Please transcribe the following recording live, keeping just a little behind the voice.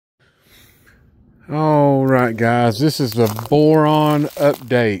All right, guys, this is the boron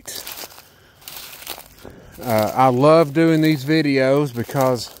update. I love doing these videos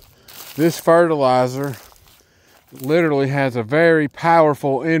because this fertilizer literally has a very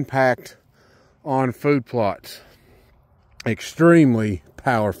powerful impact on food plots. Extremely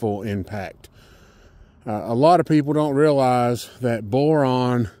powerful impact. A lot of people don't realize that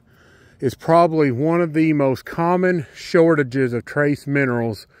boron is probably one of the most common shortages of trace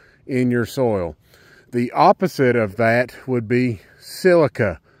minerals in your soil. The opposite of that would be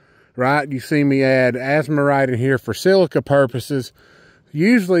silica, right? You see me add asmarite in here for silica purposes.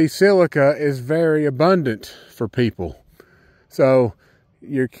 Usually silica is very abundant for people. So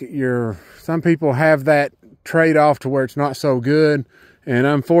some people have that trade-off to where it's not so good. And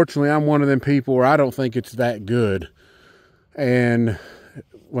unfortunately, I'm one of them people where I don't think it's that good. And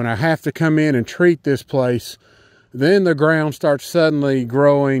when I have to come in and treat this place, then the ground starts suddenly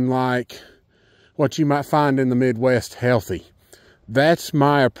growing like what you might find in the Midwest, healthy. That's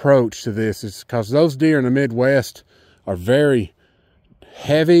my approach to this, is because those deer in the Midwest are very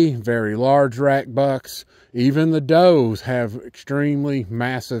heavy, very large rack bucks. Even the does have extremely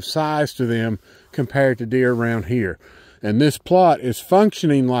massive size to them compared to deer around here. And this plot is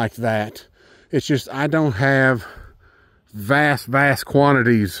functioning like that. It's just I don't have vast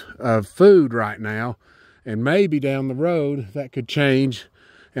quantities of food right now. And maybe down the road that could change,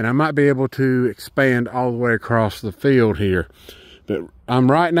 and I might be able to expand all the way across the field here. But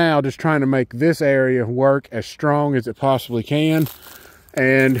I'm right now just trying to make this area work as strong as it possibly can.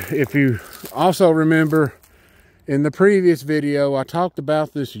 And if you also remember in the previous video, I talked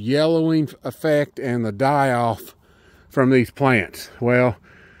about this yellowing effect and the die-off from these plants. Well,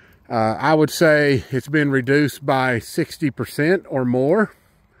 I would say it's been reduced by 60% or more.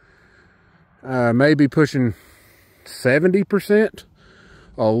 Maybe pushing 70%.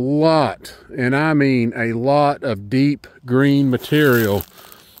 A lot, and I mean a lot of deep green material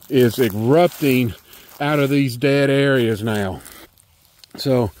is erupting out of these dead areas now.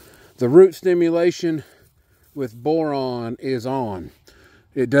 So the root stimulation with boron is on.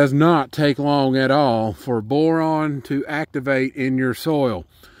 It does not take long at all for boron to activate in your soil.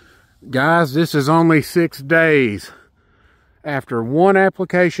 Guys, this is only 6 days after one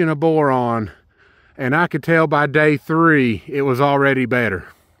application of boron, and I could tell by day 3 it was already better.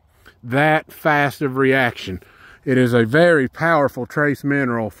 That fast of reaction. It is a very powerful trace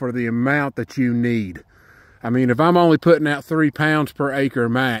mineral for the amount that you need. I mean, if I'm only putting out 3 pounds per acre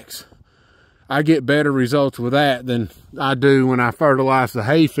max, I get better results with that than I do when I fertilize the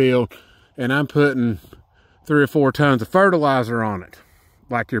hayfield and I'm putting 3 or 4 tons of fertilizer on it,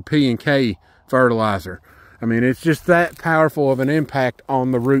 like your P&K fertilizer. I mean, it's just that powerful of an impact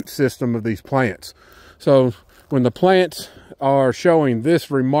on the root system of these plants. So when the plants are showing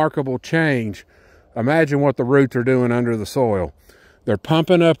this remarkable change, imagine what the roots are doing under the soil. They're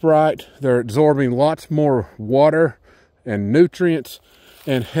pumping up right, they're absorbing lots more water and nutrients,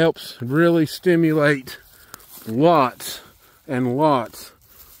 and helps really stimulate lots and lots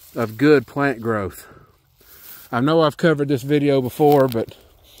of good plant growth. I know I've covered this video before, but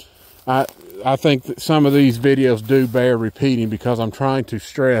I think that some of these videos do bear repeating because I'm trying to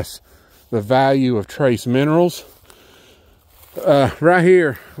stress the value of trace minerals. Right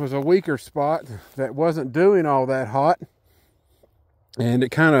here was a weaker spot that wasn't doing all that hot, and it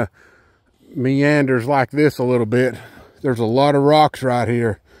kind of meanders like this a little bit. There's a lot of rocks right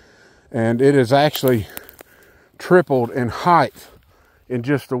here, and it has actually tripled in height in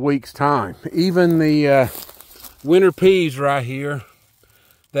just a week's time. Even the winter peas right here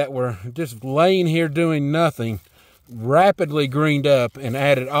that were just laying here doing nothing rapidly greened up and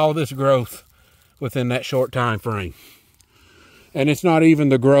added all this growth within that short time frame. And it's not even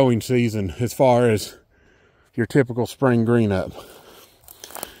the growing season as far as your typical spring green up.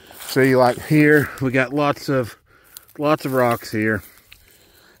 See, like here we got lots of rocks here,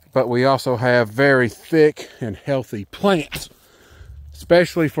 but we also have very thick and healthy plants,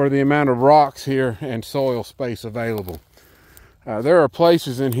 especially for the amount of rocks here and soil space available. There are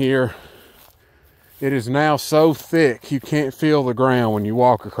places in here, it is now so thick you can't feel the ground when you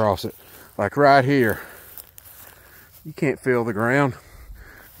walk across it. Like right here, you can't feel the ground.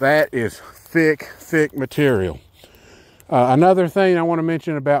 That is thick material. Another thing I want to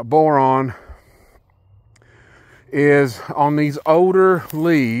mention about boron is on these older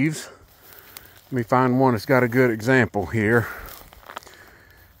leaves. Let me find one that's got a good example here.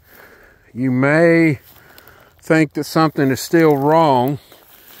 You may think that something is still wrong,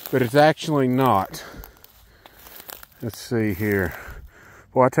 but it's actually not. Let's see here.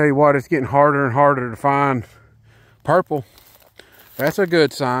 Well, I tell you what, it's getting harder and harder to find purple. That's a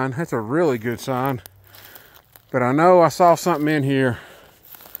good sign. That's a really good sign. But I know I saw something in here.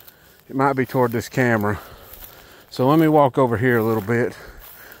 It might be toward this camera. So let me walk over here a little bit.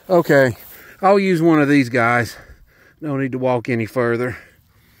 Okay, I'll use one of these guys. No need to walk any further.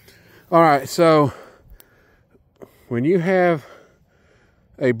 All right, so when you have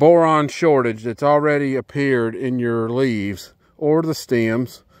a boron shortage that's already appeared in your leaves or the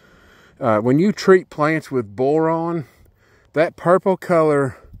stems, when you treat plants with boron, that purple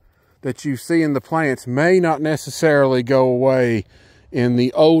color that you see in the plants may not necessarily go away in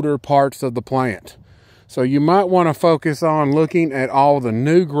the older parts of the plant. So you might want to focus on looking at all the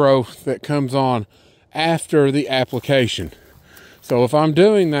new growth that comes on after the application. So if I'm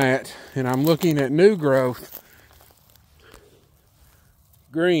doing that and I'm looking at new growth,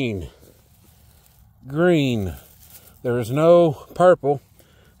 green, green, there is no purple.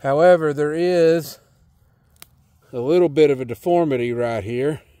 However, there is a little bit of a deformity right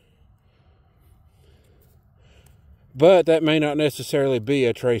here. But that may not necessarily be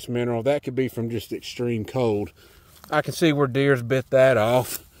a trace mineral. That could be from just extreme cold. I can see where deer's bit that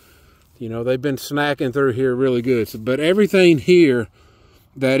off. You know, they've been snacking through here really good. So, but everything here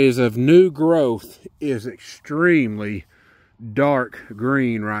that is of new growth is extremely dark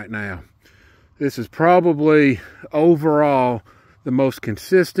green right now. This is probably overall the most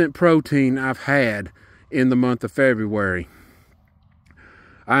consistent protein I've had in the month of February.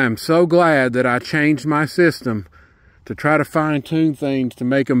 I am so glad that I changed my system to try to fine-tune things to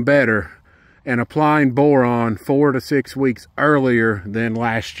make them better, and applying boron 4 to 6 weeks earlier than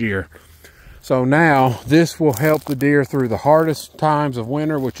last year. So now this will help the deer through the hardest times of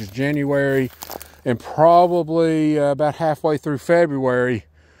winter, which is January, and probably about halfway through February,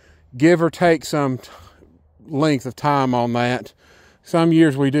 give or take some length of time on that. Some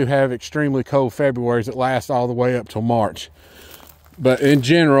years we do have extremely cold Februarys that last all the way up till March. But in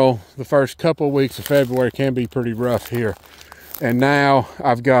general, the first couple of weeks of February can be pretty rough here. And now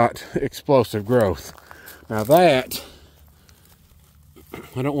I've got explosive growth. Now that,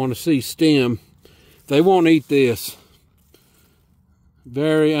 I don't want to see stem. They won't eat this.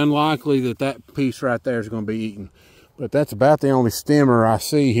 Very unlikely that that piece right there is going to be eaten. But that's about the only stemmer I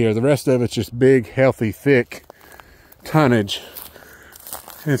see here. The rest of it's just big, healthy, thick tonnage.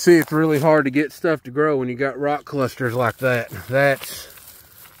 And see, it's really hard to get stuff to grow when you got rock clusters like that. That's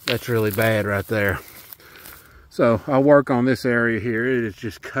really bad right there. So I'll work on this area here. It is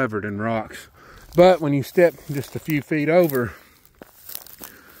just covered in rocks. But when you step just a few feet over,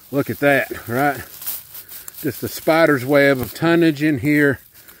 look at that, right? Just a spider's web of tonnage in here.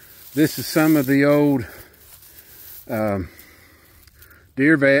 This is some of the old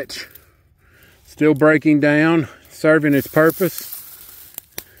deer vetch. Still breaking down, serving its purpose.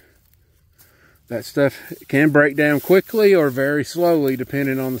 That stuff can break down quickly or very slowly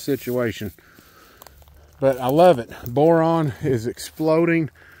depending on the situation. But I love it. Boron is exploding.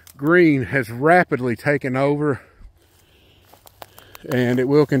 Green has rapidly taken over, and it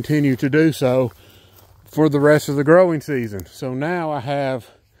will continue to do so for the rest of the growing season. So now I have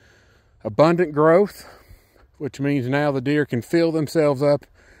abundant growth, which means now the deer can fill themselves up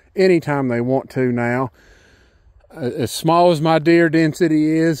anytime they want to now. As small as my deer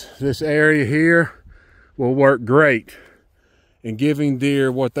density is, this area here will work great in giving deer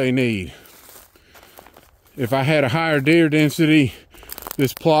what they need. If I had a higher deer density,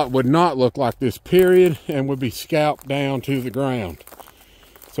 this plot would not look like this, period, and would be scalped down to the ground.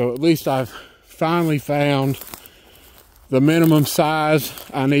 So at least I've finally found the minimum size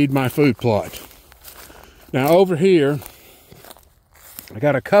I need my food plot. Now over here, I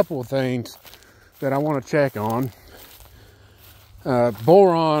got a couple of things that I want to check on.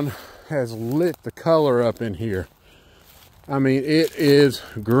 Boron has lit the color up in here. I mean, it is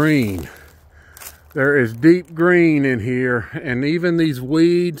green. There is deep green in here, and even these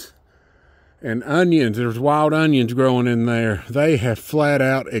weeds and onions, there's wild onions growing in there, they have flat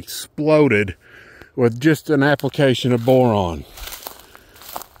out exploded with just an application of boron.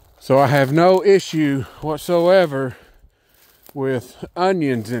 So I have no issue whatsoever with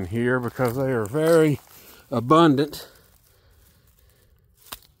onions in here because they are very abundant.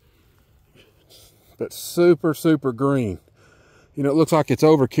 But super, super green. You know, it looks like it's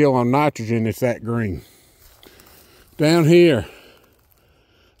overkill on nitrogen. It's that green. Down here,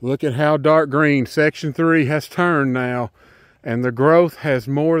 look at how dark green section 3 has turned now, and the growth has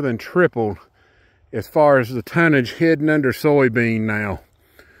more than tripled as far as the tonnage hidden under soybean now.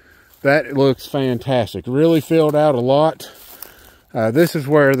 That looks fantastic. Really filled out a lot. This is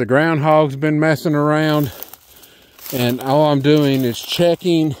where the groundhog's been messing around, and all I'm doing is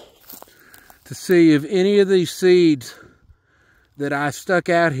checking to see if any of these seeds that I stuck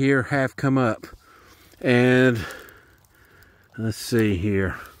out here have come up. And let's see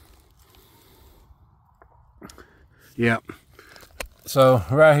here. Yep. So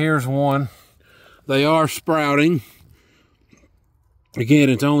right here's one. They are sprouting. Again,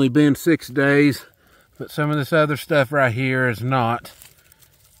 it's only been 6 days, but some of this other stuff right here is not.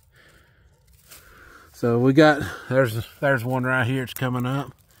 So we got, there's one right here, it's coming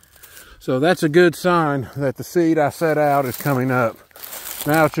up. So that's a good sign that the seed I set out is coming up.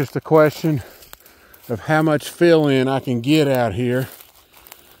 Now it's just a question of how much fill-in I can get out here.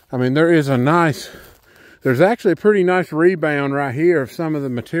 I mean, there's actually a pretty nice rebound right here of some of the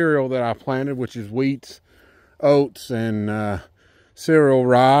material that I planted, which is wheats, oats, and cereal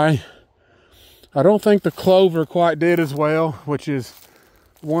rye. I don't think the clover quite did as well, which is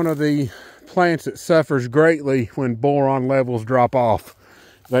one of the plants that suffers greatly when boron levels drop off.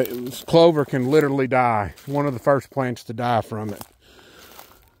 Clover can literally die. One of the first plants to die from it.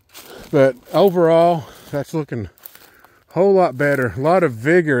 But overall, that's looking a whole lot better. A lot of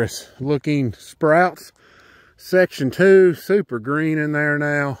vigorous looking sprouts. Section 2, super green in there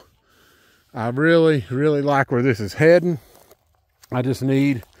now. I really, really like where this is heading. I just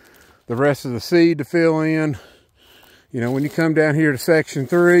need the rest of the seed to fill in. You know, when you come down here to section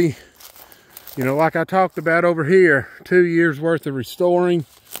 3, you know, like I talked about over here, 2 years worth of restoring.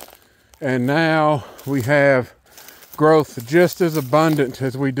 And now we have growth just as abundant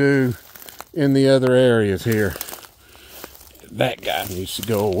as we do in the other areas here. That guy needs to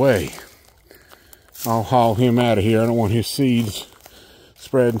go away. I'll haul him out of here. I don't want his seeds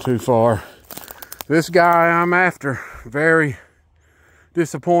spreading too far. This guy I'm after, very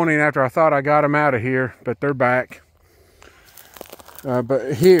disappointing after I thought I got him out of here, but they're back.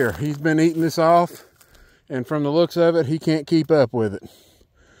 But here, he's been eating this off, and from the looks of it, he can't keep up with it.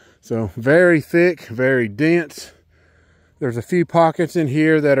 So very thick, very dense. There's a few pockets in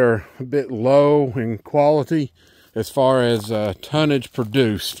here that are a bit low in quality as far as tonnage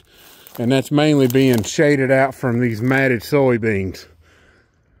produced. And that's mainly being shaded out from these matted soybeans.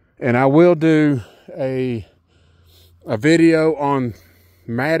 And I will do a video on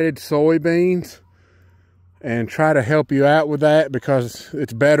matted soybeans and try to help you out with that, because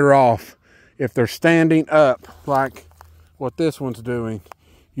it's better off if they're standing up like what this one's doing.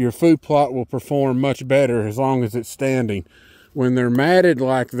 Your food plot will perform much better as long as it's standing. When they're matted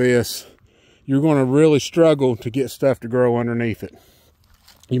like this, you're going to really struggle to get stuff to grow underneath it.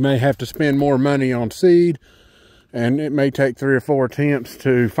 You may have to spend more money on seed, and it may take 3 or 4 attempts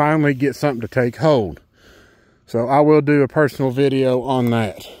to finally get something to take hold. So I will do a personal video on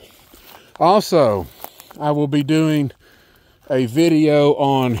that. Also, I will be doing a video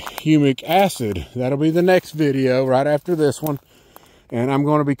on humic acid. That'll be the next video right after this one. And I'm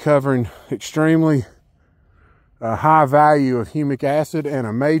going to be covering extremely high value of humic acid and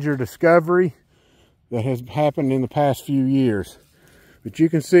a major discovery that has happened in the past few years. But you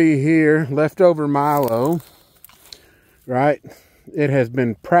can see here, leftover milo, right? It has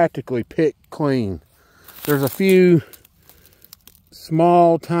been practically picked clean. There's a few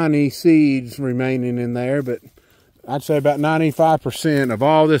small, tiny seeds remaining in there, but I'd say about 95% of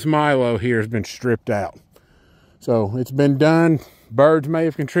all this milo here has been stripped out. So it's been done. Birds may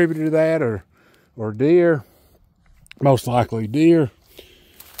have contributed to that, or deer, most likely deer,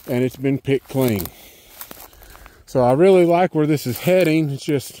 and it's been picked clean. So I really like where this is heading. It's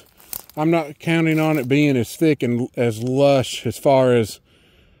just, I'm not counting on it being as thick and as lush as far as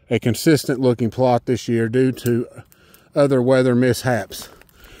a consistent looking plot this year due to other weather mishaps.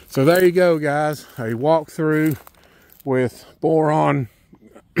 So there you go, guys. A walkthrough with boron,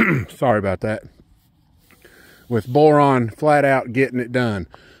 sorry about that, with boron flat out getting it done.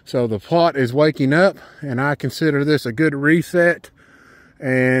 So the plot is waking up, and I consider this a good reset,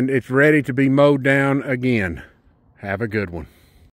 and it's ready to be mowed down again. Have a good one.